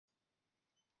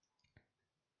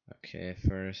Okay,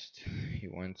 first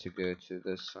you want to go to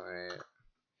the site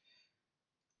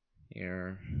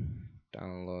here,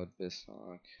 download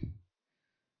bizhawk,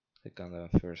 click on the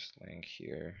first link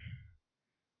here,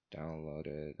 download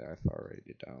it. I've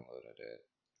already downloaded it,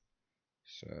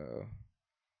 so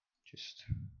just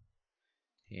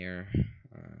here,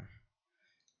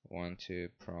 want to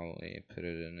probably put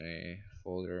it in a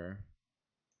folder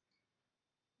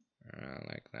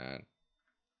like that.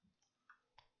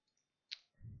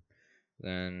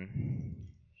 Then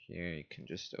here you can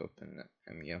just open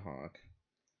bizhawk,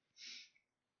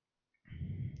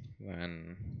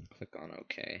 then click on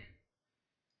OK.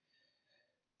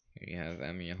 Here you have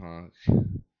bizhawk.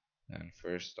 Then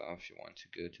first off you want to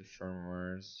go to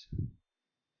firmwares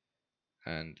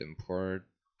and import.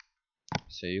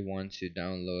 So you want to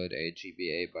download a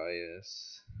GBA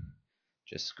BIOS.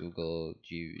 Just Google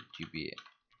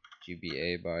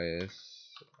GBA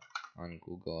BIOS on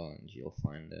Google and you'll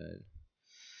find it.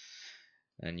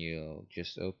 And you'll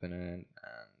just open it,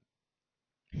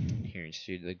 and here you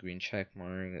see the green check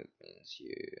mark. That means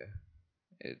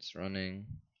it's running.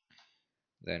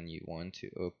 Then you want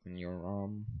to open your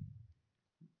ROM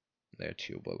that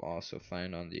you will also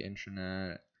find on the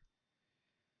internet.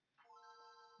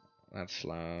 That's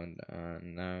loud.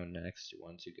 Now next you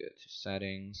want to go to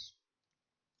settings,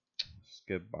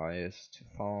 skip BIOS to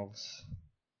false,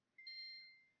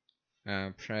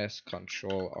 press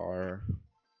Ctrl R,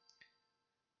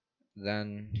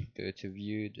 then go to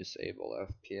view, disable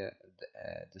FPS,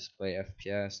 display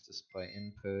FPS, display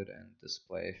input, and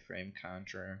display frame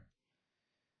counter.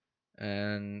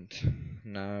 And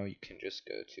now you can just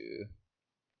go to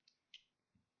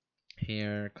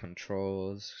here,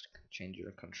 controls, change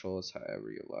your controls however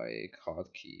you like,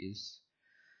 hotkeys.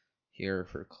 Here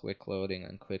for quick loading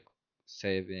and quick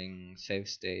saving, save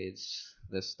states.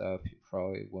 This stuff you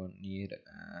probably won't need,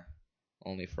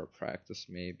 only for practice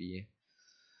maybe.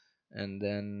 And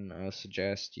then I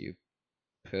suggest you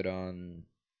go to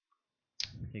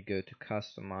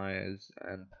customize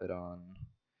and put on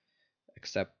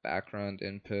accept background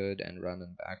input and run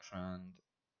in background,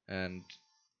 and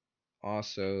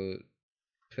also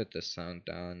put the sound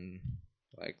down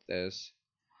like this.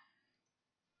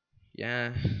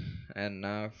 Yeah, and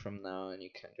now from now on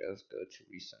you can just go to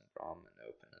recent ROM and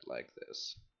open it like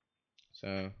this.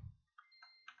 So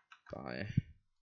bye.